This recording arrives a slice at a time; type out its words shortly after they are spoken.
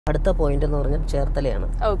അടുത്ത പോയിന്റ് എന്ന് പറഞ്ഞാൽ ചേർത്തലയാണ്.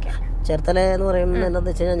 ചേർത്തല എന്ന് പറയുന്നത്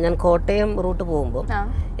എന്താണെന്ന് വെച്ച് കഴിഞ്ഞാൽ ഞാൻ കോട്ടയം റൂട്ട് പോകുമ്പോൾ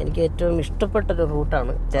എനിക്ക് ഏറ്റവും ഇഷ്ടപ്പെട്ടൊരു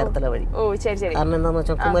റൂട്ടാണ് ചേർത്തല വഴി. കാരണം എന്താണെന്ന്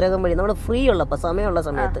വെച്ചാൽ കുമരകം വഴി നമ്മൾ ഫ്രീ ഉള്ളപ്പോൾ സമയമുള്ള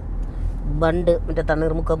സമയത്ത് ബണ്ട് മറ്റേ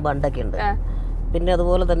തണ്ണീർമുക്കം ബണ്ടൊക്കെ ഉണ്ട്. പിന്നെ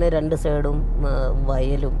അതുപോലെ തന്നെ രണ്ട് സൈഡും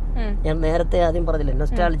വയലും. ഞാൻ നേരത്തെ ആദ്യം പറഞ്ഞില്ലേ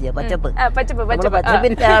നൊസ്റ്റാൾജിയ,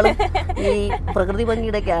 പച്ചപ്പിന്റെ ആളും ഈ പ്രകൃതി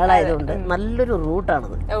ഭംഗിയുടെ ഒക്കെ ആളായതുകൊണ്ട് നല്ലൊരു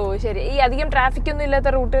റൂട്ടാണത്. ഈ അധികം ട്രാഫിക് ഒന്നും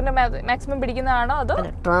ഇല്ലാത്ത റൂട്ടിന്റെ മാക്സിമം പിടിക്കുന്നതാണോ അതോ?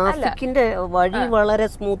 ട്രാഫിക്കിന്റെ വഴി വളരെ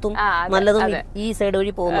സ്മൂത്തും നല്ലതും ഈ സൈഡ്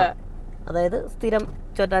വഴി പോകുന്ന, അതായത് സ്ഥിരം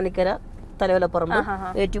ചോറ്റാനിക്കര, തലവലപ്പറമ്പ്,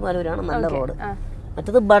 ഏറ്റുമാനൂരാണ് നല്ല റോഡ്.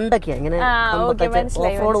 മറ്റത് ബണ്ടൊക്കെയാ ഇങ്ങനെ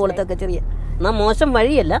ഓഫ് റോഡ് പോലത്തെ ഒക്കെ ചെറിയ, എന്നാ മോശം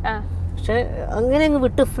വഴിയല്ല, പക്ഷെ അങ്ങനെ അങ്ങ്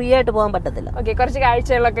വിട്ട് ഫ്രീ ആയിട്ട് പോകാൻ പറ്റത്തില്ല. കുറച്ച്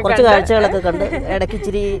കാഴ്ചകളൊക്കെ കണ്ട് ഇടയ്ക്ക്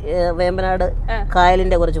ഇച്ചിരി വേമ്പനാട്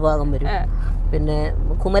കായലിന്റെ കുറച്ച് ഭാഗം വരും. പിന്നെ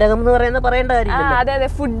കുമരകം എന്ന് പറയുന്ന പറയേണ്ട കാര്യമില്ല,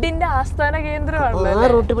 ഫുഡിന്റെ ആസ്ഥാന കേന്ദ്രമാണ്. ആ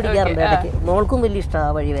റൂട്ട് പിടിക്കാറുണ്ട് ഇടയ്ക്ക്. മോൾക്കും വലിയ ഇഷ്ടമാണ്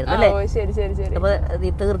ആ വഴി വരുന്നത് അല്ലേ. അപ്പൊ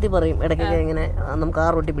ദീപ്തകീർത്തി പറയും ഇടയ്ക്കൊക്കെ ഇങ്ങനെ നമുക്ക് ആ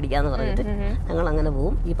റൂട്ടിൽ പിടിക്കാന്ന് പറഞ്ഞിട്ട് ഞങ്ങൾ അങ്ങനെ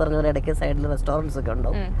പോകും. ഈ പറഞ്ഞ പോലെ ഇടയ്ക്ക് സൈഡിൽ റെസ്റ്റോറൻറ്റ്സ് ഒക്കെ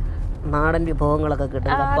ഉണ്ടാവും, നാടൻ വിഭവങ്ങളൊക്കെ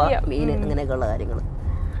കിട്ടും, കപ്പ, മീൻ, അങ്ങനെയൊക്കെയുള്ള കാര്യങ്ങൾ.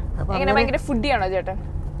 അപ്പൊ ഫുഡിയാണോ ചേട്ടൻ?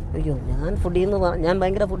 അയ്യോ, ഞാൻ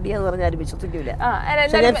ഭയങ്കര ഫുഡിയാന്ന് പറഞ്ഞാൽ ആരും വിശ്വസിക്കൂല.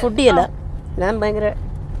 പക്ഷെ ഞാൻ ഫുഡിയല്ല, ഞാൻ ഭയങ്കര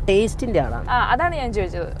ടേസ്റ്റിന്റെ ആളാണ്. അതാണ് ഞാൻ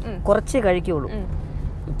ചോദിച്ചത്. കുറച്ച് കഴിക്കുള്ളൂ.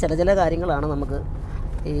 ചില കാര്യങ്ങളാണ് നമുക്ക്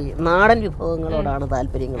ഈ നാടൻ വിഭവങ്ങളോടാണ്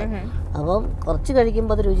താല്പര്യങ്ങൾ. അപ്പം കുറച്ച്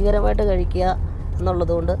കഴിക്കുമ്പോൾ അത് രുചികരമായിട്ട് കഴിക്കുക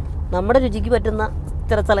എന്നുള്ളത് കൊണ്ട് നമ്മുടെ രുചിക്ക് പറ്റുന്ന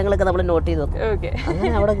ചില സ്ഥലങ്ങളൊക്കെ നമ്മൾ നോട്ട് ചെയ്ത് വെക്കും.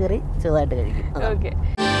 അങ്ങനെ അവിടെ കയറി ചെറുതായിട്ട് കഴിക്കും.